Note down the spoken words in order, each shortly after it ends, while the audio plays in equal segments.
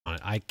on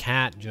it. I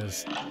can't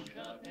just,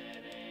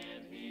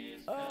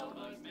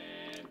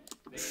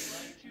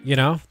 you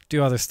know,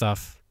 do other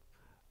stuff.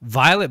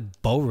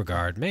 Violet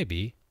Beauregard,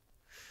 maybe.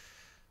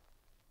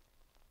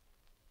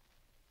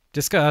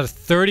 Just got a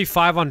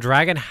 35 on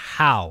Dragon.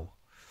 How?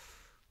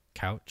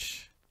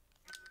 Couch.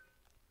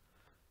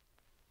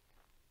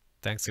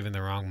 Thanksgiving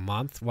the wrong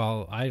month?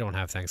 Well, I don't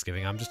have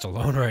Thanksgiving. I'm just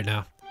alone right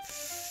now.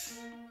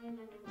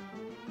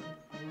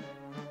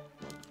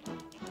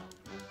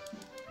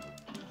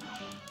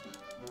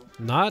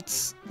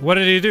 Nuts. What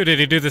did he do? Did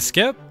he do the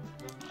skip?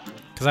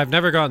 Because I've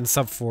never gotten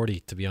sub 40,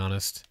 to be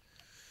honest.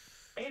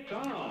 It's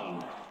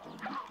on.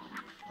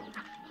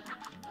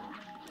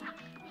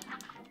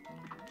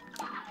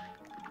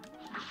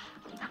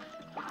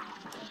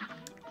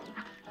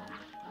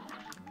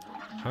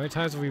 How many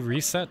times have we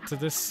reset to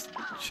this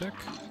chick?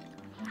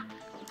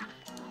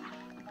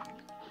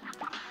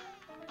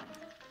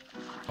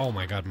 Oh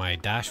my god, my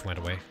dash went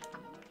away.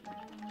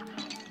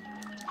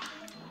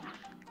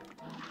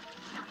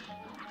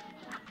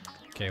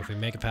 Okay, if we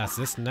make it past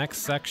this next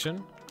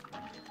section...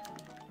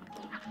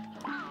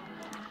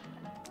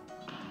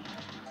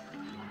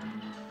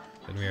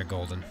 then we are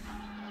golden.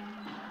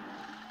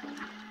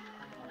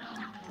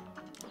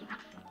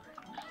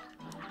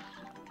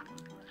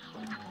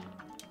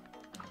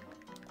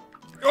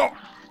 Oh!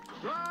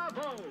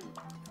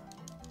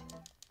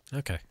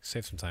 Okay,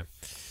 save some time.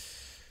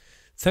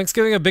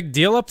 Thanksgiving a big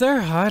deal up there?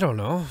 I don't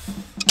know.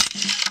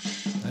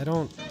 I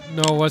don't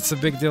know what's a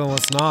big deal and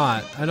what's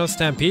not. I know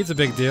Stampede's a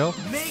big deal.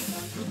 Make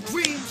your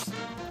dreams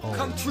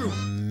come true.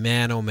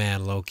 Man, oh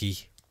man,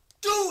 Loki.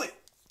 Do it!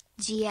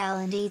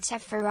 GL and HF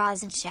for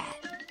Roz and chat.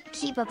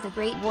 Keep up the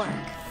great work.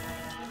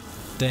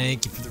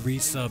 Thank you for the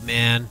resub,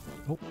 man.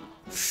 Oh.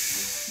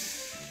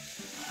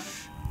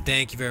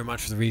 Thank you very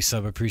much for the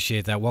resub.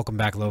 Appreciate that. Welcome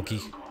back,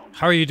 Loki.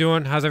 How are you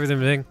doing? How's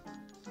everything been?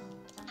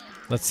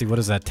 Let's see, what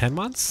is that, 10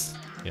 months?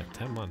 Yeah,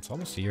 10 months.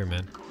 Almost a year,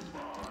 man.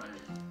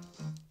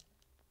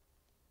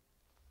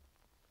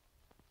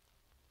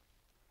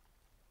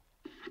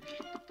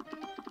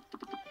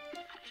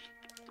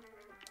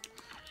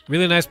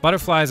 Really nice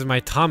butterflies in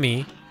my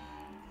tummy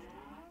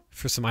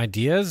for some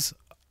ideas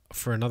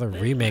for another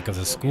remake of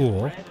the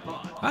school.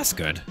 That's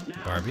good,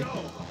 Barbie.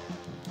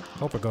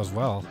 Hope it goes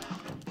well.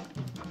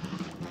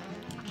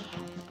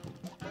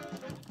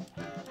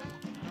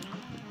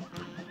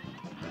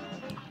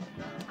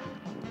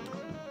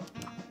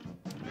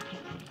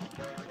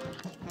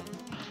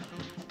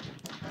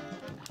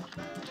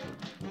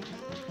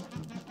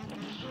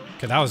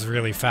 Okay, that was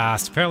really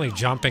fast. Apparently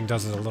jumping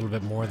does it a little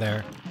bit more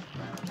there.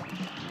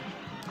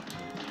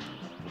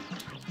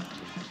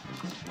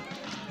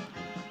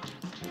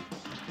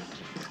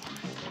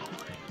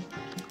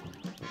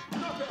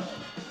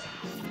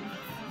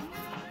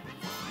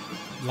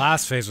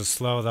 Last phase was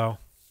slow, though.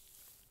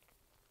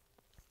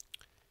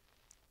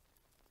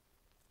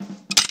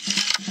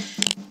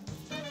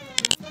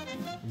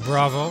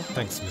 Bravo.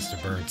 Thanks,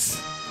 Mr. Burns.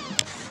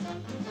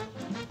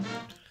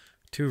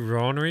 2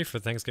 ronery for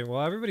Thanksgiving.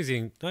 Well, everybody's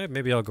eating.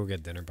 Maybe I'll go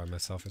get dinner by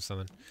myself or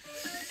something.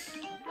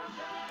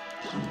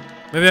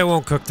 Maybe I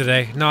won't cook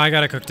today. No, I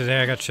gotta cook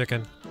today. I got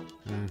chicken.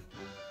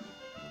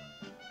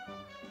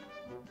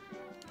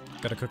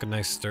 Gotta cook a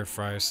nice stir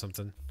fry or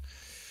something.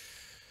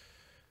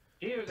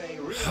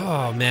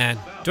 Oh, man.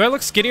 Do I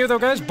look skinnier, though,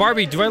 guys?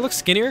 Barbie, do I look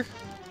skinnier?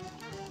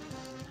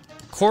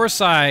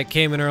 Korsai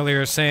came in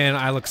earlier saying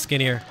I look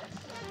skinnier.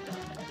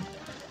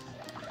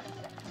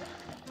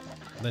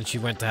 Then she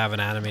went to have an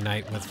anime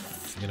night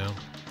with, you know.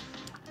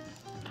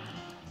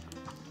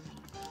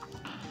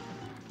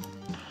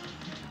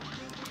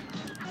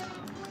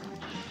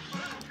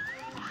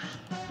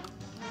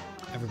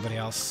 Everybody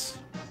else.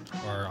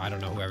 Or I don't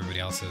know who everybody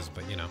else is,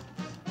 but you know.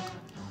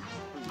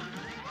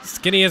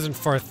 Skinny isn't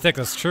for thick,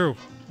 that's true.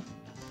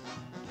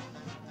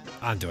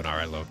 I'm doing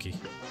alright, Loki.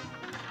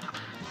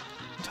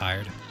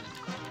 Tired.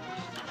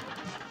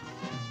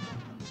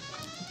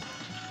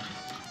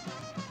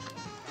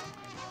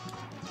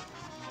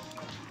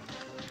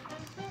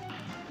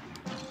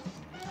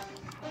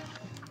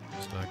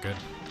 It's not good.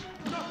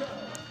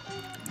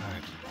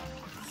 Alright.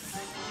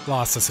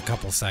 Lost us a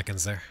couple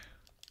seconds there.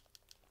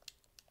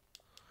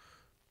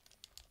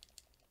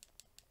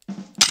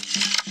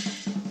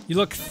 You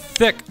look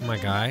thick, my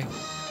guy.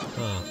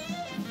 Huh.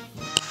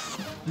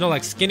 No,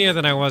 like skinnier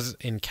than I was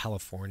in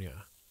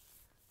California.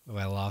 Oh,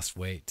 I lost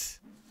weight.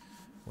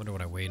 Wonder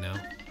what I weigh now.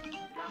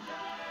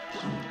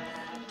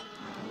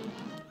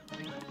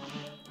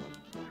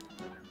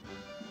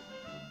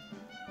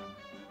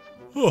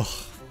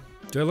 Oh,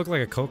 do I look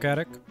like a coke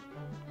addict?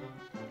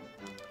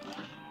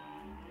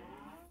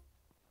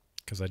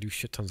 Because I do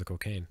shit tons of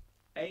cocaine.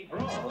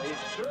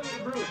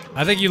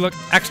 I think you look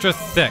extra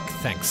thick.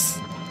 Thanks,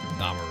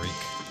 Dominique.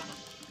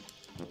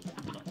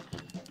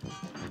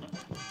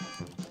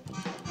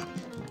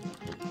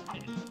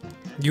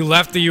 You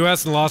left the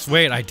US and lost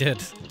weight. I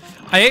did.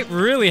 I ate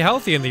really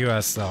healthy in the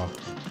US, though.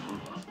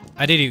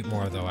 I did eat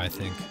more, though, I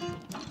think.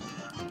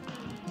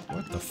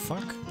 What the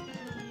fuck?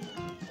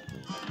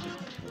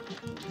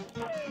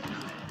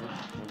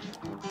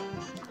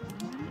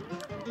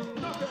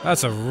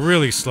 That's a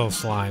really slow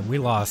slime. We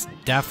lost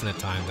definite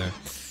time there.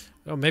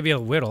 Oh, maybe a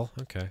whittle.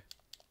 Okay.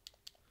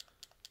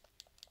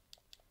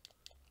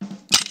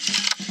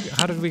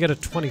 How did we get a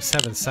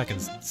 27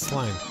 seconds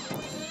slime?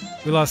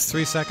 We lost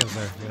 3 seconds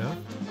there, you know?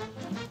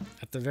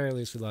 At the very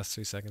least, we lost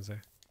 3 seconds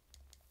there.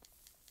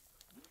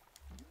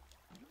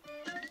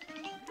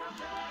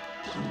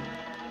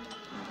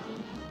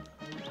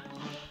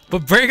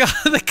 But bring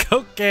on the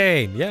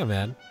cocaine! Yeah,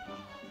 man.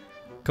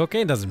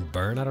 Cocaine doesn't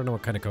burn. I don't know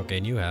what kind of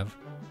cocaine you have.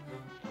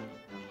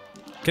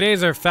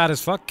 Canadians are fat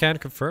as fuck, can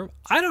confirm.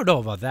 I don't know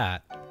about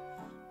that.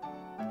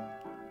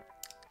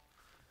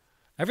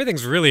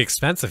 Everything's really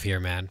expensive here,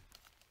 man.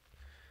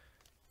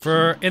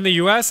 In the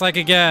US, I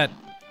could get,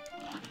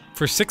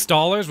 for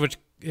 $6, which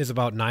is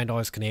about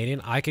 $9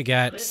 Canadian, I could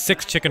get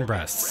 6 chicken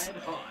breasts.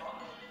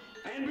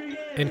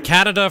 In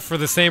Canada, for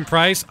the same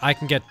price, I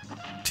can get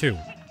 2.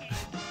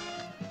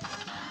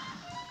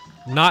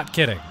 Not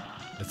kidding.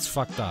 It's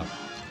fucked up.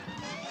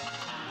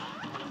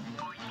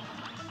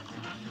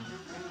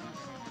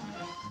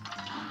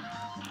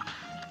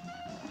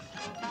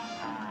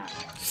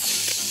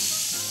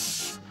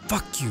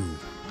 Fuck you.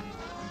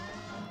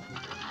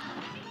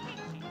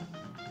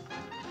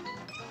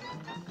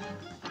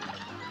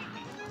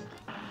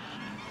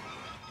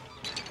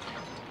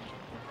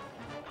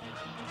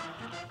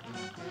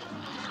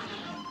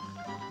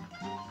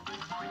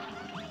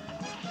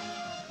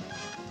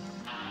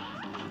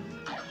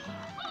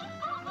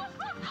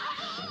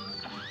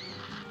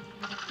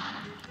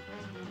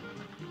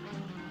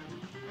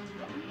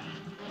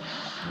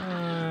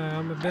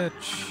 I'm a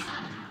bitch.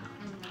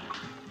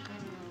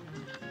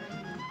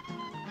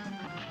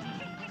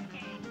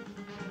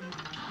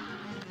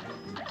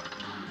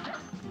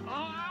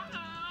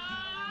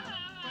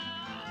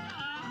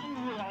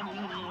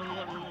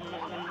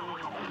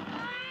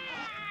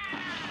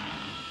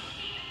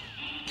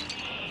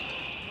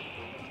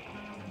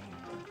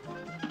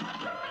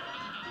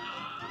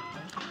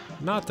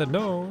 Not the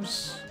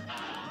nose.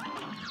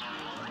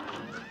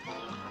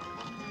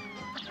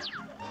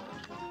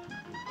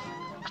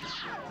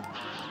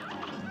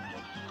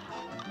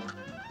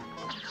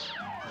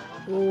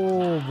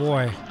 Oh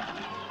boy.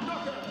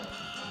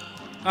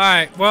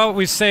 Alright, well,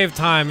 we saved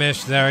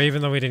time-ish there,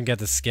 even though we didn't get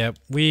the skip.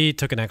 We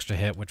took an extra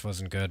hit, which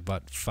wasn't good,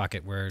 but fuck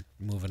it, we're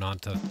moving on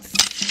to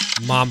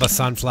Mamba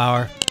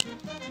Sunflower.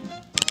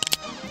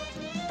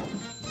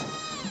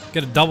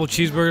 Get a double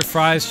cheeseburger,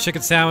 fries,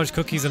 chicken sandwich,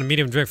 cookies, and a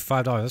medium drink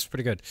for $5. That's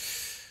pretty good.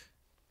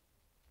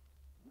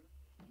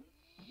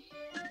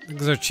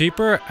 Because they're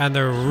cheaper, and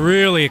they're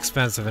really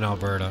expensive in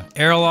Alberta.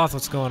 Aeroloth,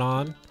 what's going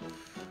on?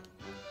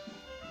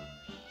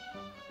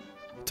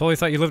 Totally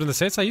thought you lived in the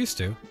States. I used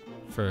to.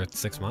 For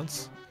 6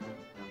 months.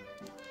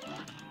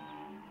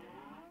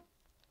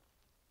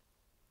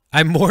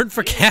 I mourn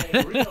for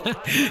Canada.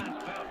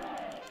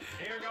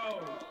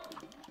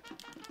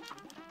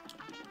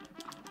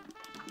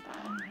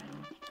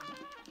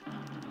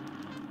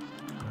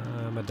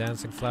 I'm a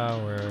dancing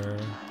flower.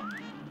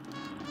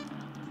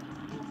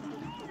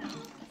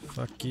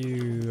 Fuck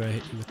you. I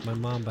hit you with my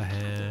mamba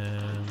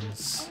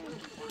hands.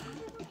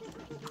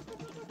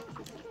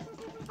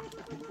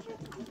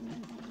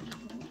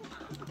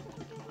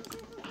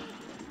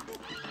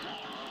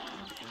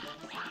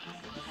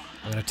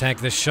 I'm gonna tank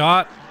this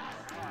shot.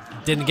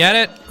 Didn't get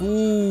it.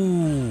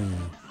 Ooh.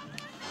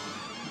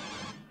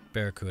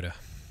 Barracuda.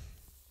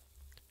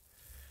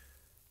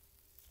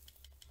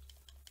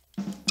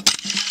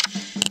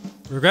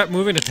 Regret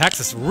moving to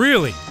Texas.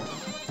 Really?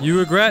 You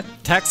regret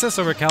Texas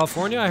over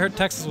California? I heard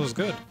Texas was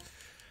good.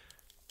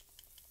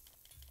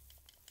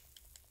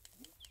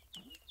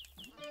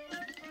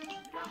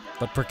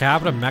 But per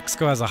capita,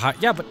 Mexico has a high...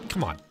 Yeah, but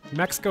come on.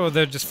 Mexico,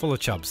 they're just full of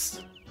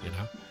chubs. You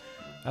know?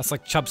 That's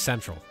like Chub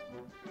Central.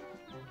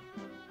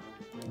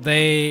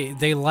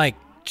 They like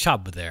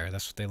chub there.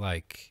 That's what they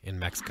like in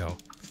Mexico.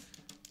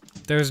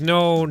 There's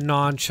no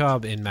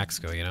non-chub in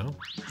Mexico, you know?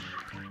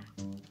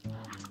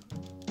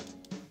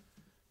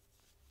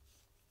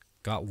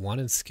 Got 1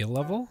 in skill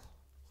level?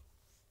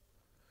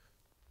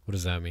 What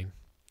does that mean?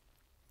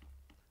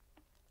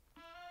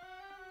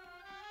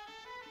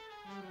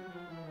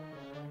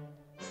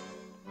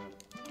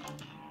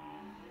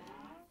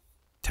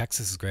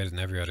 Texas is greater than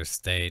every other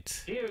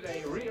state.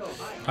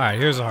 Alright,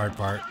 here's the hard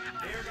part.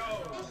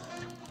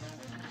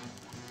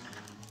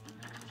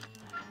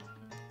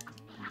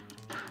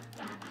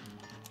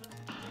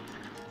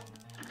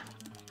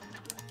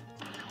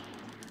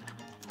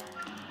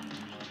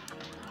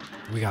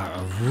 We got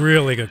a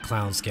really good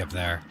clown skip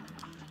there.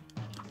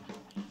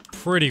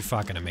 Pretty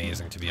fucking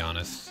amazing, to be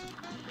honest.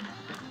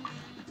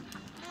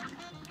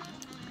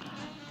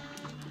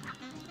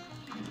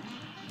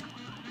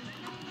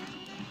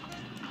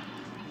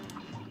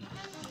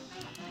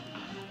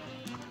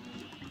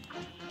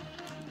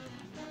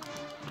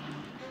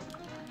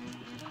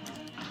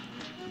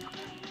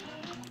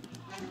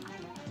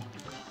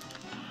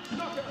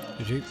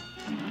 GG.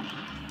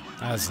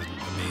 That was an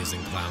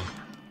amazing clown.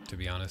 To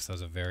be honest, that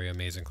was a very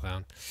amazing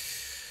clown.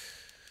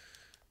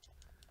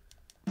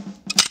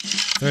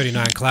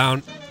 39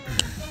 clown.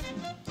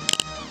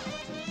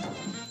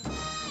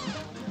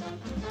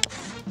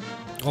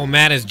 Oh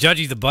man, is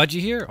Judgy the Budgie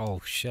here? Oh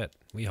shit,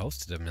 we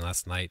hosted him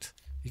last night.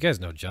 You guys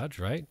know Judge,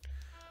 right?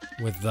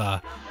 With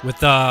the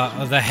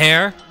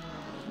hair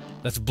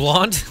that's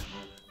blonde,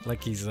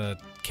 like he's a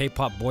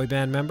K-pop boy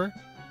band member.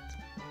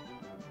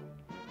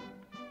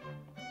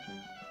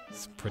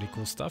 It's pretty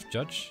cool stuff,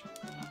 Judge.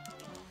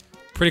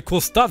 Pretty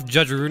cool stuff,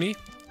 Judge Rooney.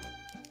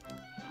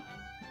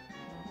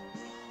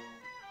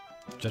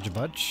 Judge a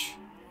Budge.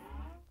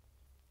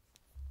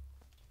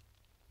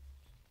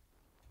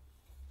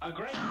 A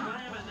great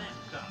slam and then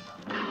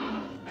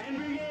some. And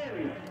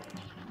begin.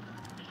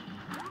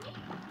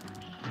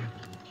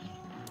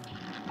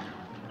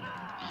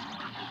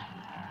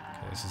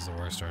 Okay, this is the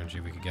worst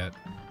RNG we could get.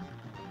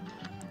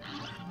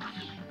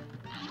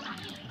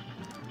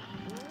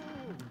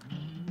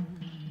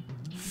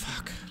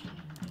 Fuck.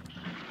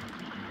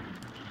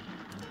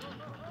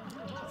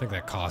 I think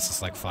that cost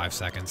us like 5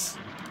 seconds.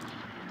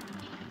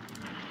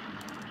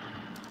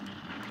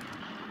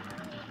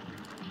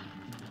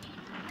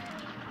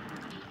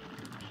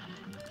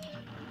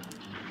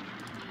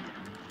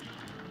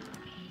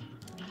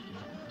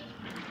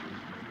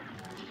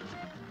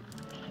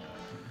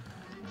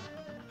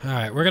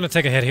 Alright, we're gonna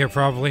take a hit here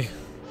probably.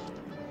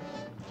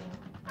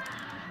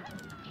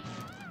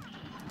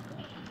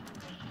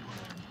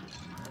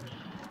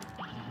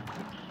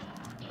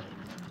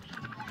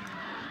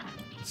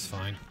 It's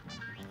fine.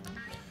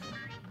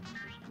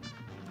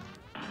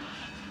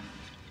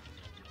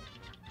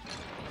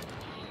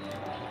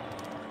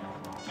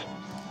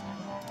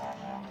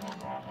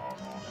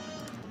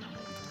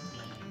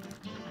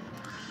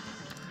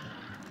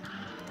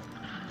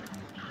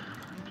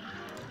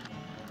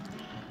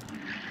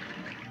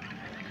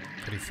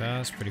 Pretty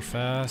fast, pretty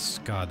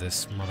fast. God,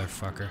 this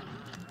motherfucker.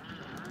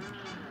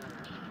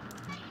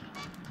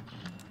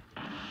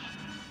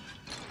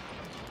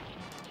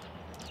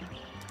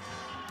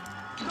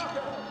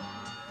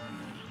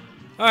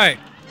 Alright.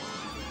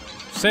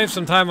 Save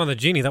some time on the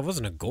genie. That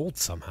wasn't a gold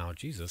somehow.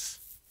 Jesus.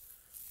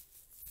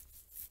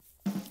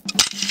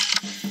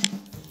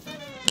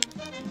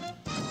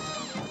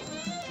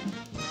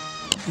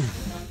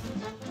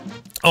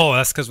 Oh,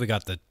 that's because we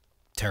got the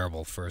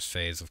terrible first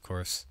phase, of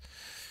course.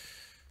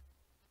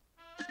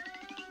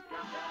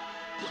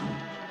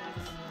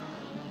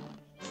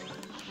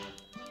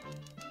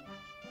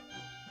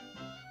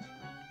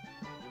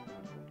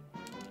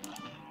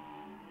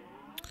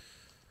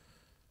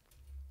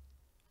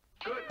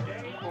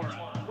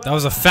 That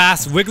was a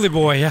fast Wiggly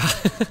Boy, yeah.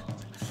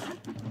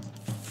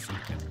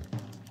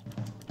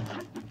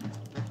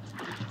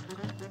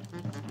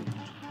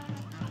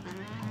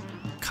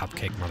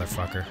 Cupcake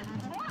motherfucker.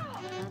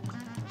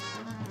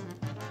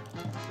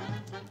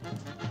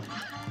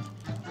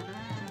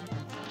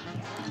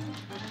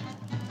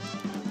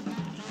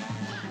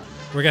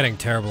 We're getting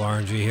terrible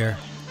RNG here.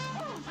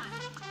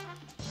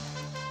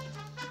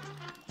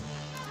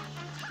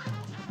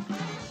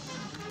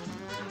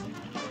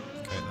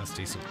 Okay, that's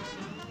decent.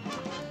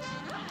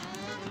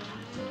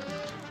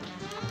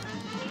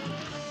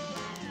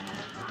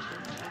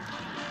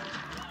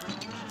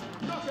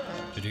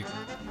 GG.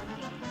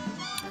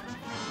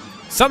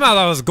 Somehow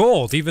that was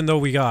gold, even though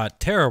we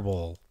got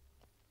terrible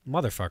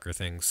motherfucker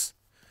things.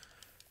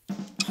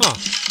 Huh.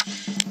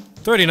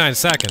 39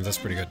 seconds, that's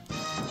pretty good.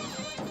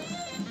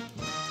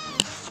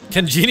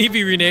 Can Genie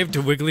be renamed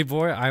to Wiggly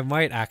Boy? I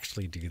might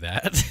actually do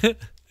that.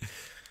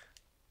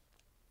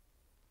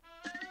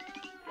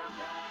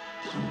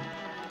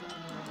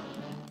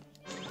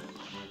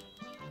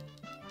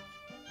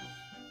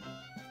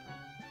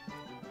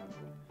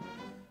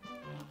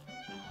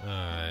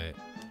 Alright.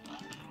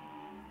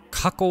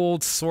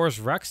 Cuckold Source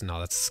Rex? No,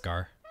 that's a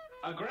Scar.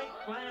 A great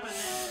slam and then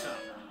some.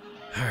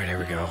 Alright, here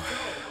we go.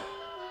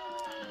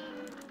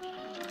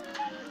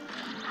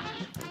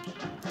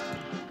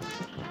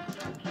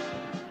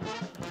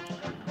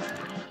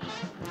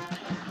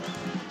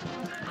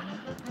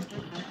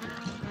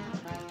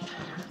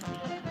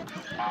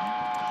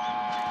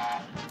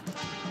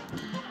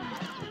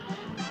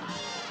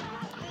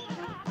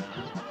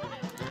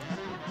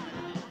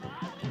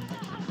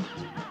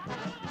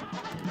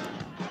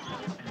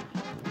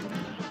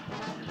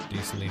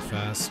 Decently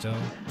fast still.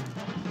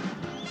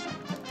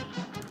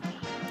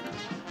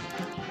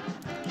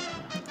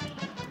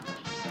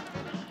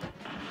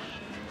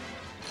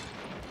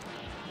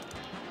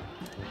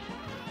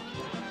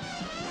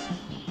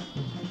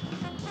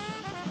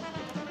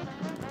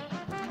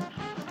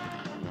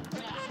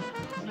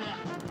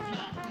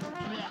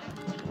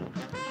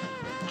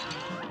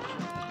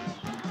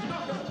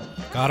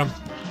 Got him.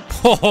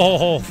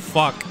 Oh,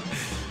 fuck.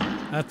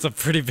 That's a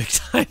pretty big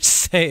time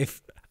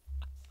save.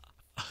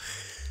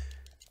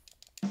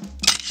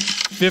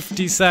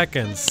 50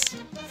 seconds.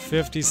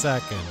 50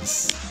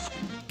 seconds.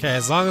 Okay,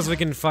 as long as we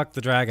can fuck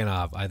the dragon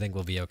up, I think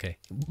we'll be okay.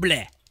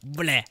 Bleh,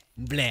 bleh,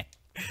 bleh.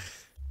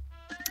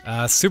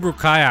 Subaru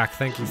Kayak,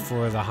 thank you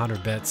for the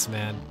 100 bits,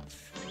 man.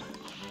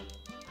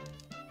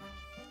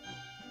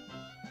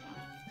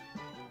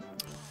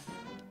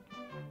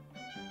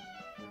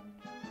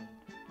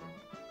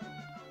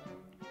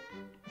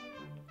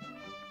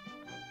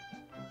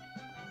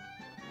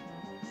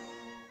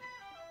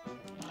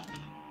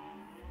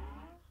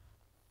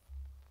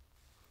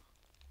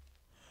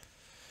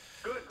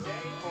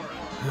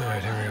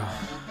 Alright, here we go.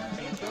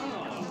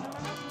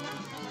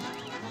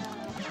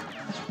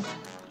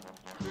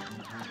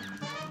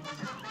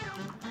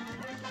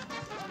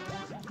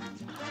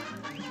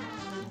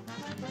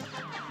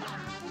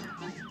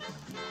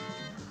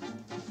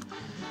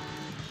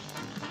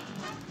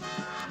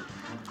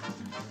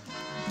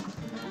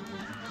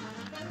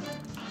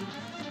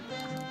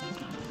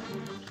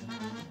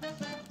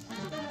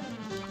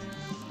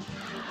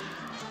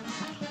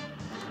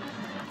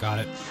 Got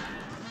it.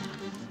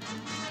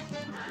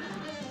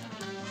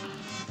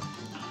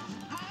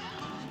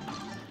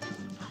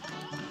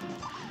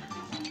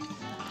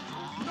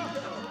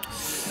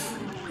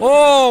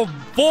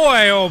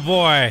 Oh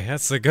boy,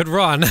 that's a good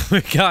run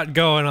we got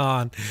going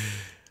on.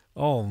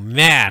 Oh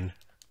man.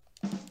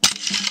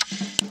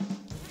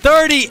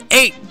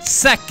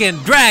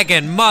 38-second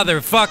dragon,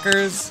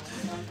 motherfuckers.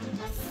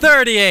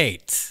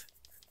 38.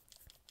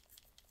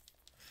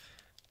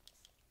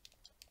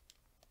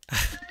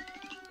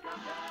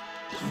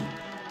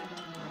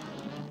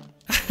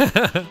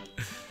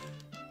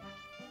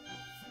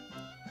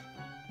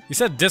 You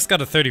said disc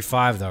got a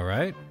 35 though,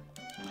 right?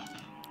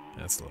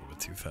 That's a little bit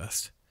too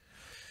fast.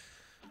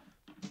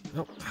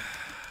 Nope.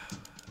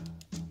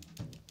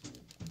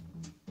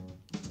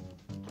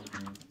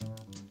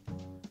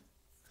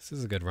 This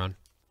is a good run.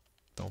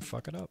 Don't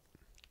fuck it up.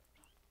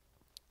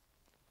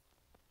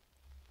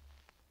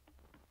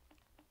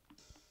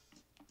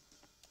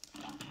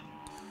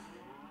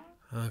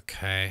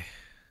 Okay.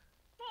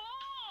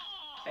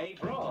 A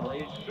brawl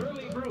is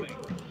surely brewing.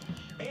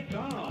 It's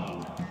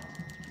on.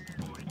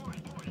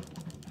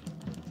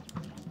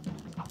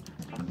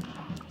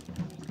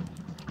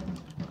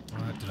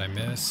 What did I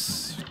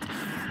miss?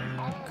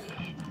 Fuck.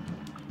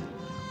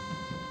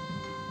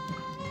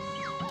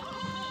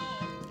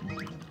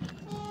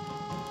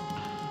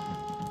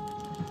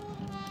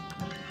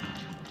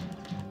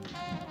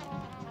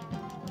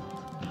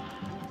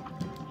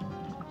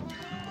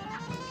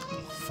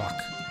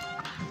 Fuck.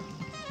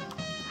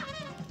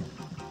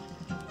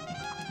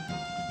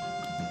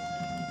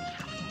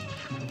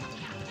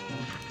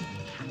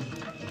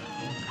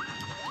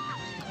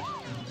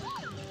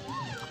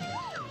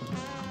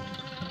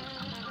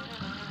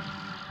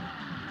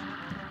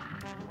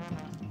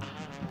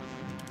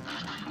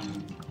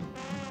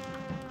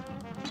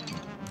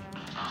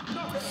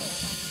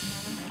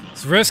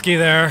 It's risky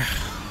there.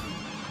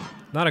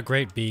 Not a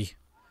great B.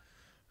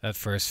 That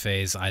first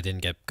phase, I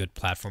didn't get good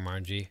platform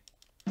RNG.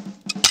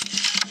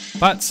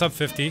 But sub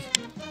 50,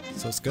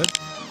 so it's good.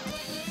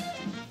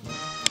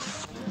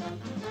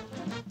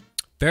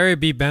 Barry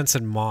B.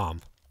 Benson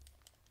mom.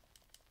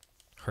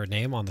 Her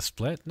name on the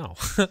split? No.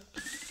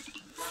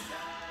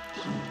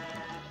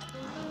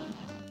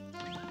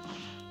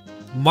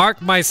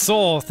 Mark my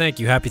soul. Thank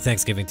you. Happy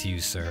Thanksgiving to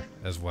you, sir,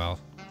 as well.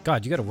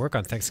 God, you gotta work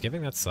on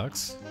Thanksgiving? That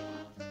sucks.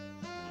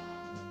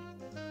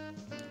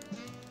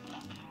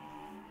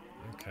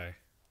 Okay.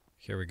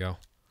 Here we go.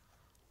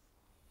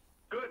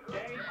 Good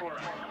day for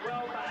a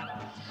swell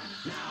battle.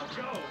 Now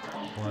go.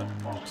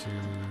 1,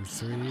 2,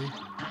 3.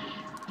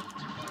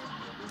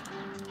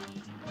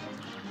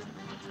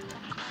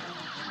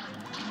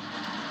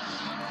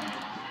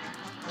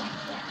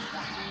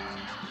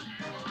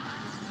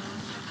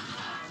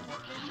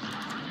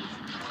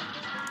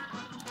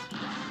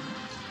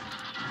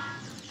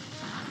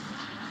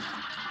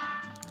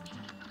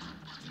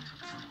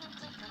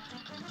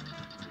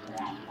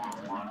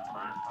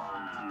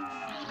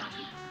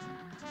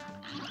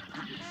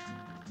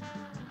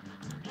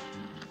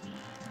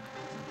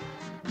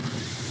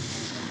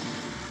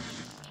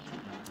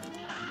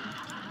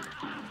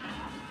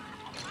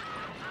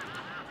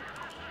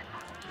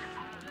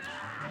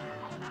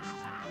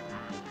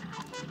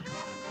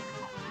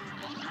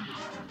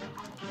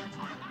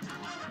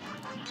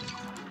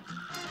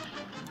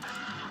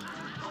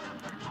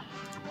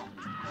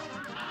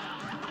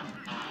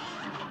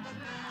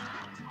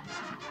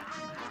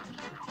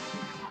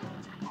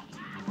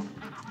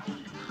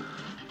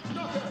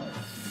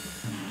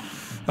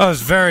 I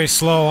was very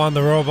slow on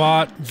the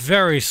robot.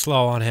 Very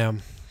slow on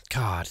him.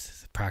 God,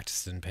 the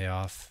practice didn't pay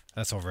off.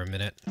 That's over a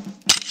minute.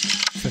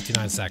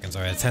 59 seconds.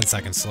 Alright, 10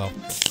 seconds slow.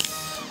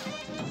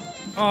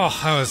 Oh,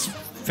 I was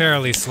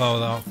fairly slow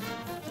though.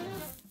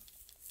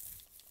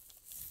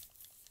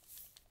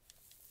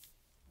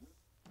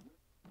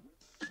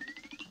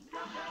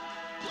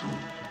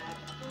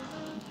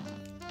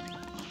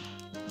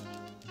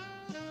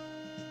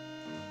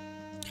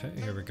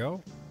 Okay, here we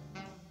go.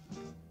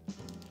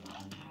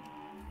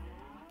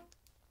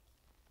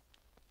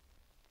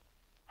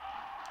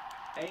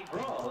 A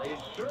brawl is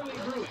surely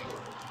brewing.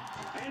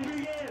 And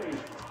begin.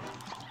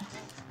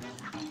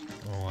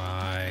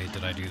 Why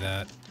did I do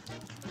that?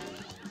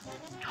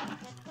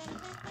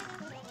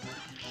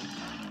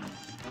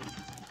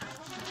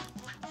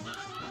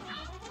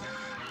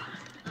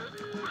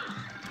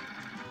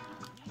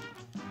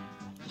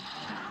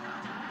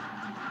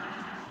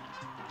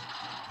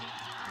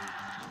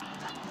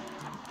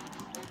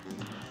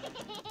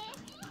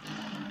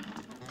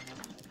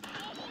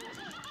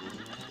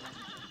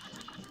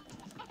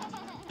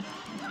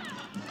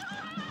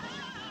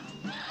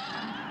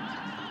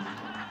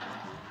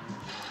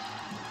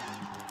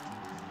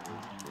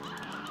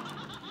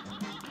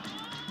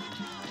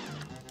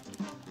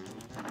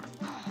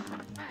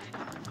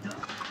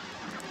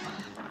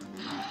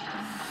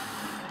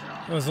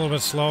 That was a little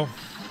bit slow.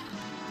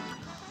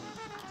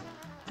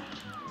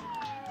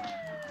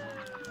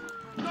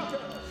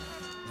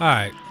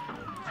 Alright.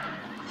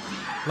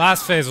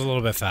 Last phase was a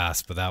little bit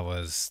fast, but that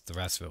was... the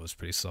rest of it was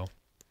pretty slow.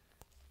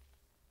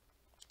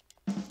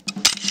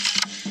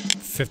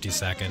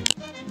 50-second.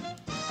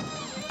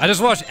 I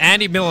just watched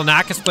Andy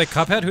Milonakis play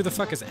CupHead. Who the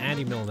fuck is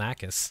Andy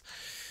Milonakis?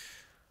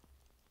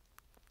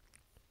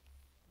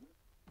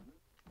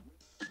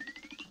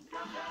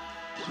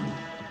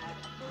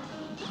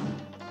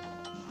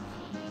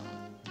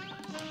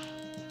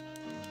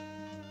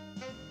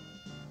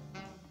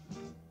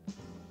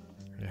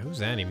 Yeah,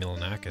 who's Andy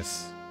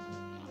Milonakis?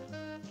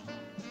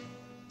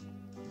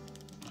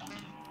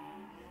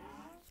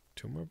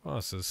 Two more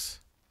bosses.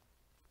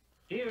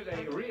 Here's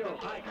a real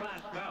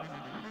high-class bout.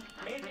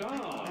 It's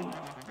on.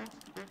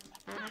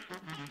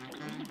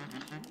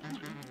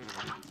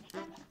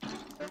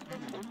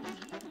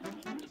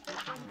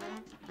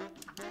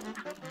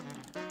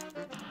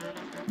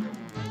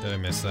 Did I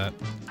miss that?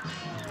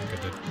 I think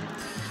I did.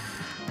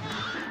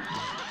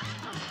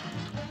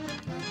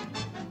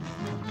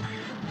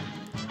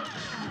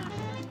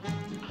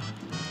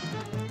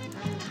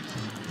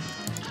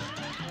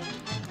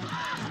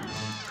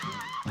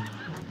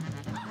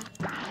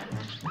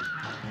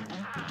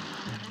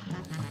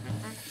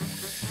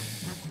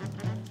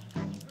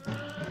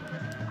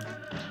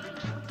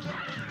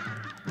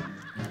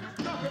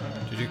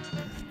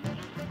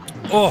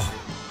 Oh!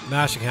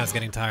 Mashing hand's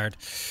getting tired.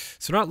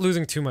 So we're not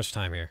losing too much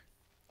time here.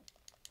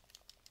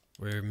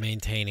 We're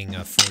maintaining a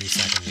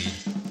 40-second lead.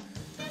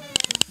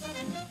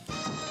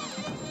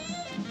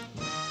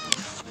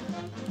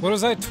 What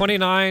was that?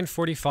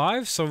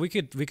 29:45? So we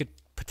could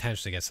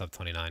potentially get sub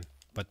 29.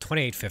 But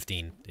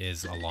 28:15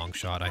 is a long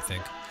shot, I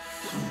think.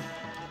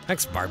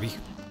 Thanks, Barbie.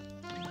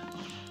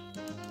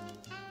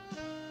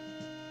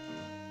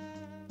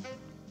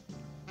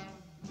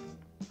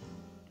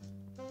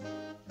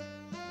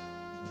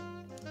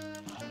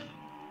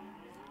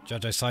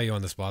 Judge, I saw you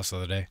on this boss the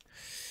other day.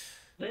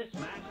 This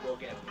match will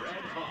get red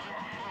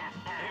hot.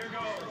 Here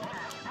goes.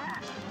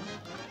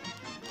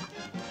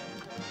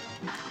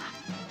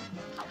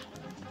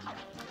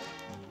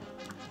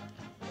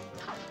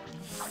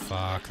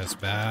 Fuck, that's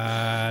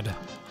bad.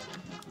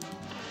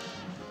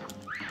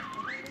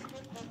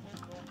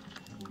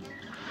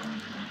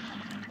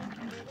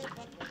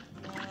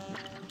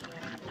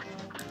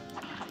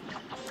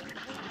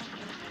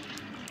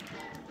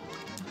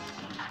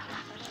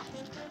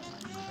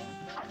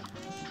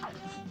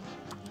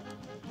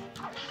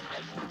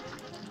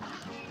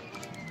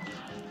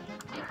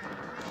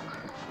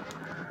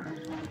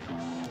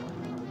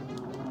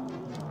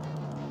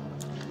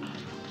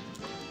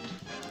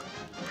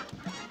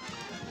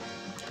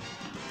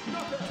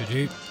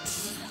 GG.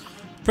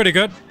 Pretty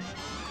good.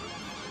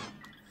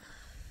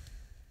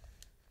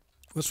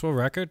 What's world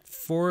record?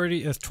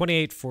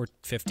 28 for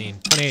 15.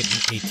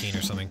 28 and 18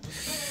 or something.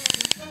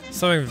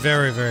 Something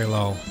very, very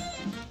low.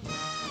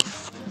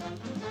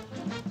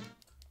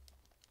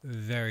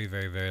 Very,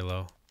 very, very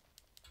low.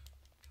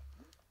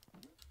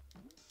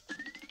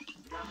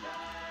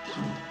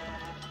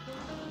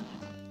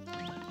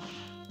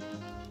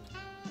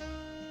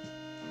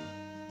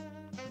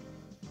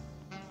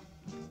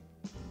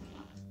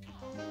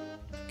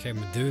 Okay,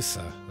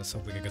 Medusa. Let's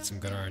hope we can get some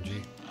good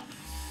RNG.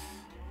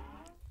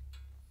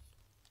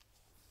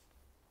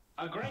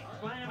 A great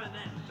slam and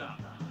then some.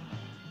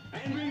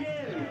 And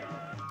begin.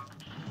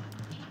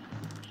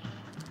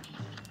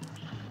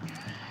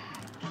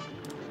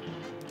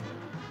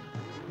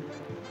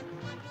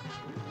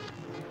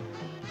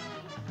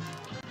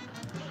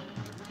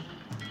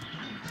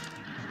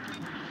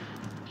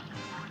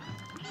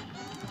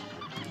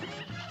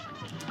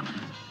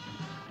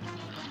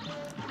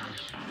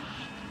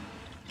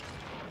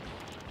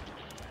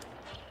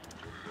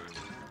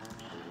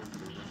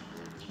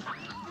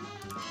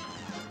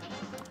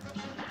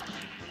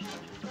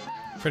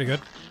 Pretty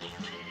good.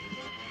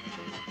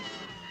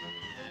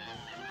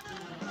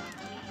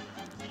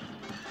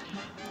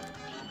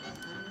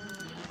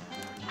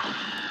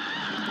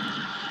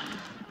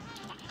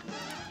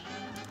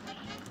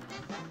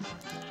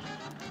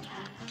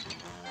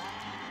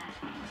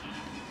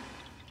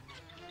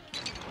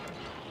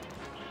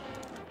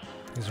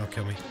 Please don't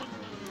kill me.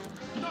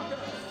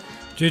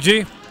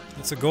 GG.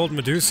 That's a gold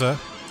Medusa.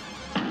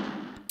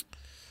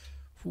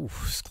 Ooh,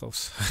 it's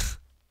close.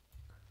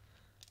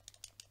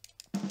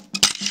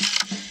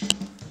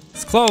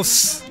 It's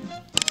close.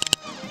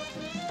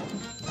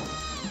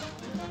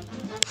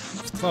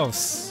 It's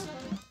close.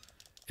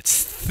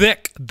 It's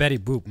thick. Betty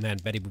Boop. Man,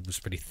 Betty Boop was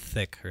pretty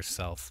thick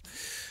herself.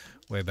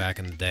 Way back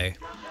in the day.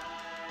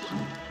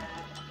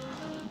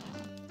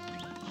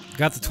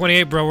 Got the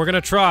 28, bro. We're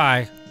gonna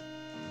try.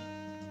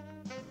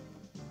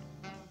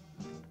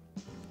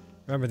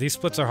 Remember, these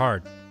splits are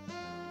hard.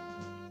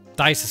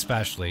 Dice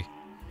especially.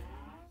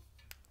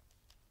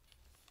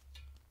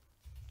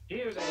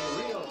 Here's a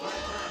real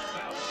high-class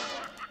bout.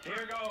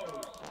 Here goes.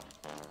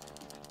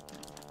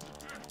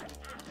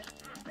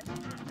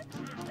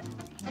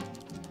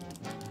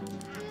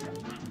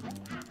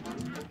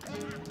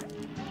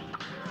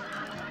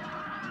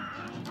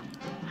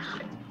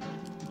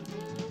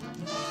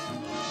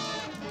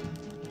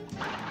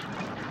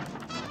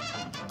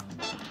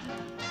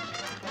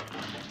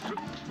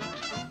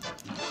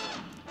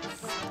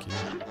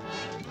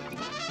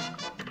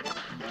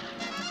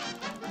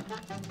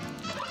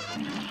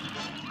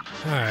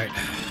 All right.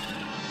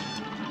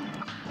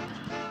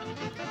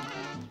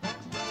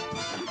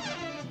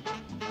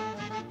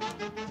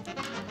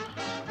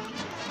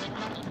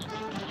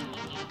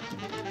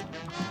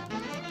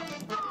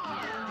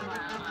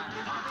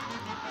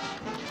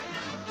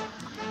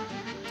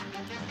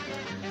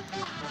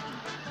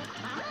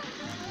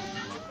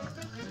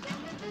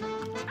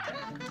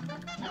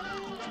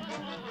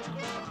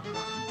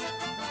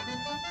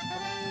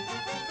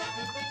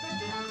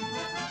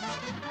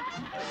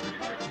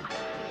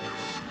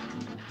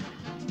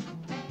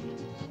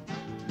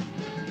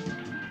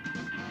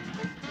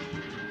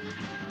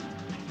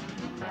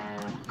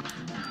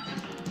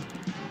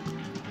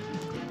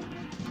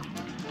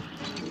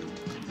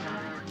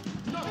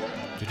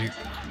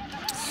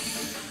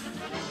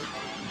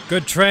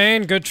 Good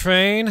train, good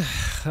train.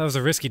 That was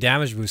a risky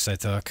damage boost I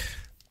took.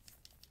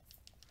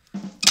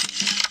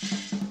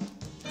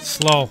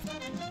 Slow.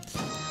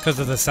 Because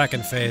of the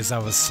second phase,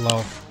 that was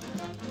slow.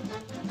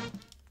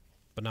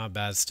 But not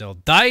bad still.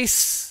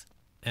 Dice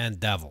and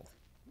Devil.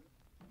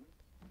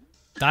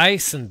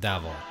 Dice and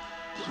Devil.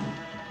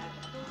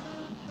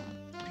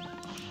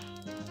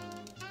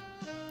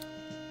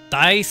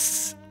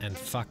 Dice and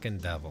fucking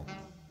Devil.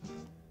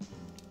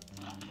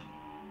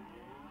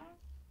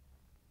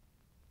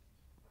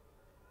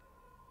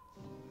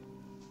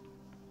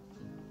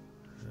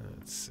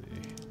 Let's see.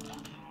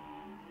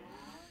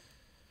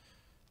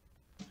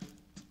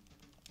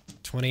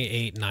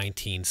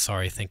 28-19.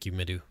 Sorry, thank you,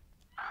 Midu.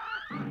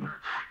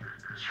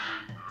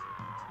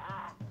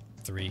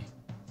 3.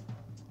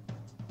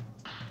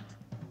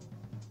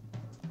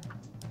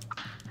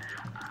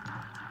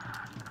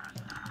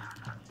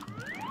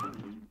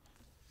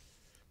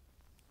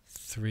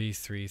 Three.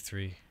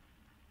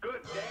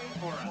 Good day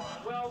for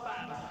us. Well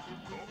battled.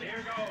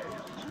 There goes.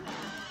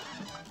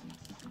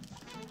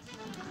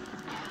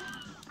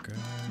 Good.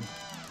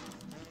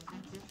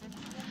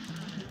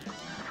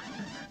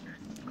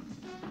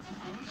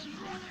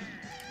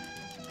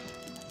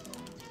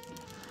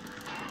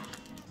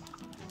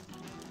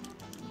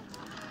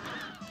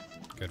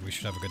 Good, we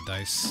should have a good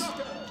dice.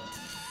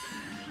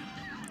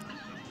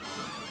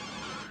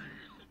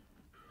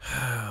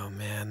 Oh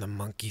man, the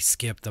monkey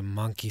skip,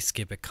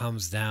 it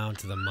comes down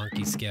to the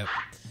monkey skip.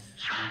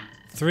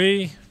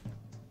 3.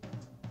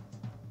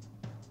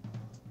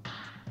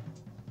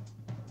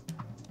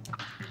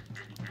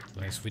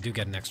 Nice, we do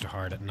get an extra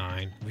heart at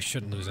 9. We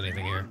shouldn't lose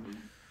anything here.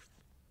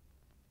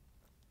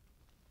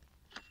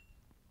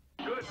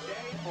 Good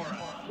day for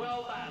us.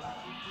 Well battled.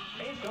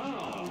 It's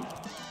on.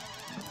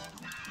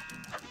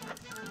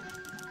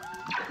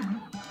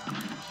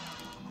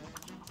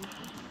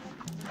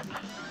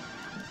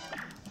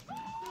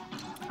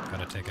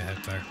 Gotta take a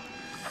hit there.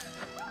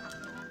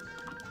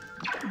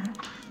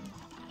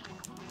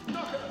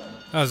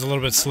 That was a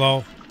little bit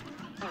slow.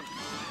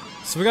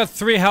 So we got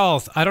 3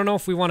 health. I don't know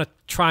if we want to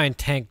try and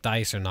tank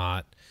dice or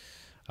not.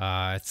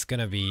 It's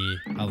gonna be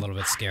a little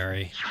bit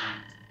scary.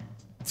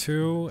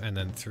 2 and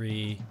then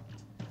 3.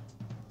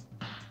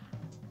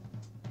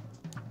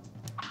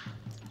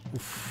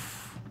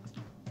 Oof.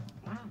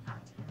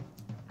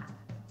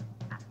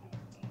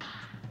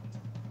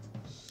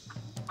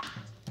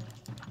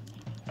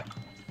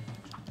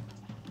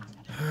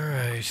 All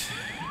right.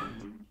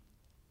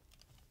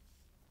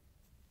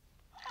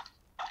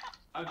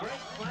 A great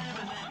slam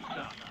and then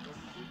some.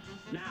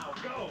 Now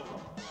go.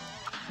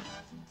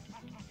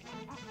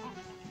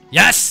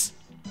 Yes!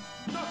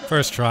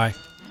 First try.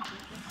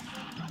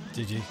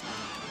 GG.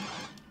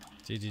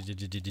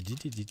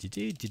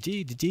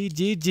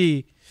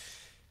 GG.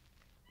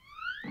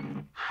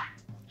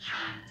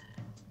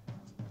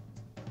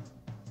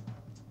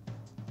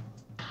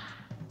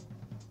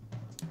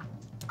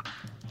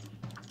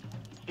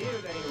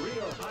 Here's a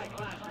real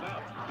high-class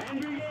bout. And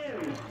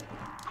begin.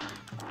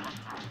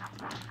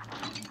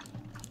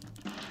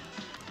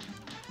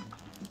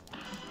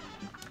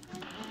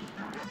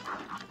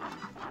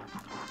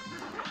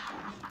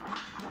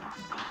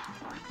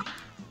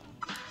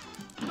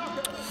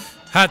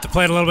 Had to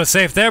play it a little bit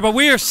safe there, but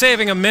we are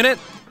saving a minute.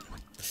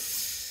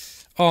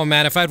 Oh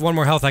man, if I had 1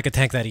 more health, I could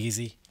tank that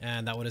easy.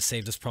 And that would have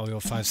saved us probably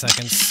about 5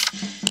 seconds.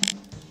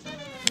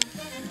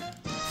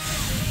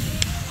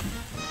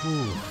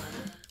 Ooh.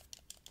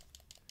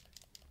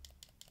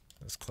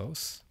 That's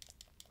close.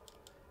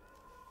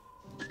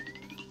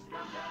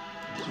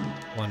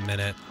 1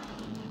 minute.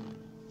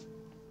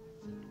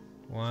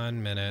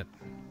 1 minute.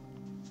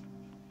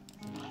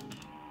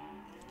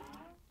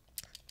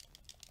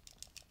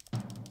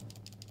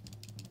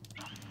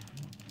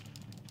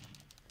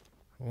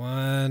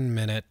 One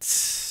minute.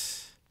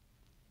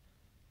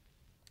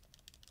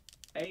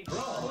 A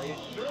brawl is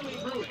surely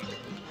brewing.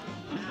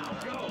 Now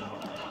go.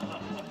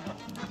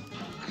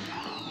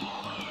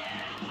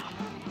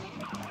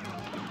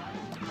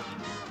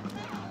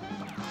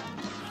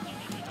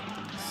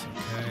 It's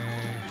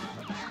okay.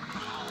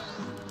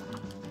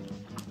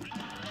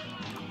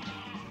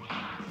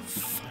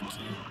 Fuck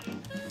you.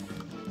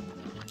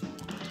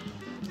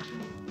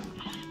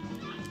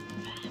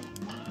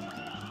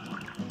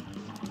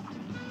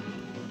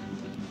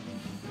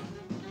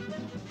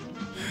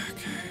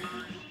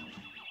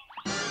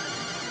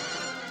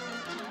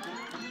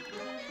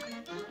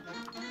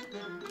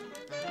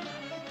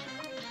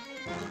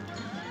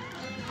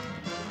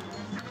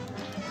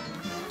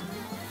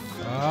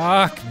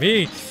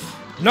 Me.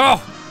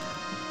 No.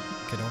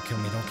 Okay, don't kill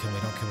me. Don't kill me.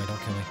 Don't kill me. Don't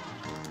kill me.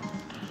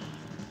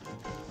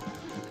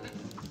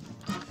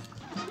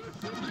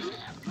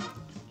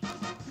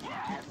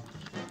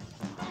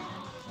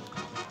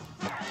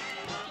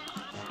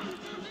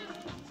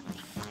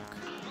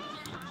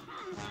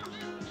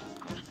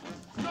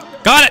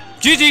 Got it!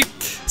 GG!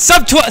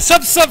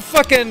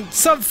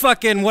 Sub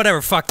fucking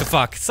whatever, fuck the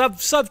fuck. Sub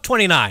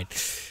 29.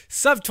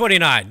 Sub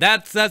 29.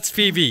 That's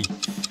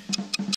PB.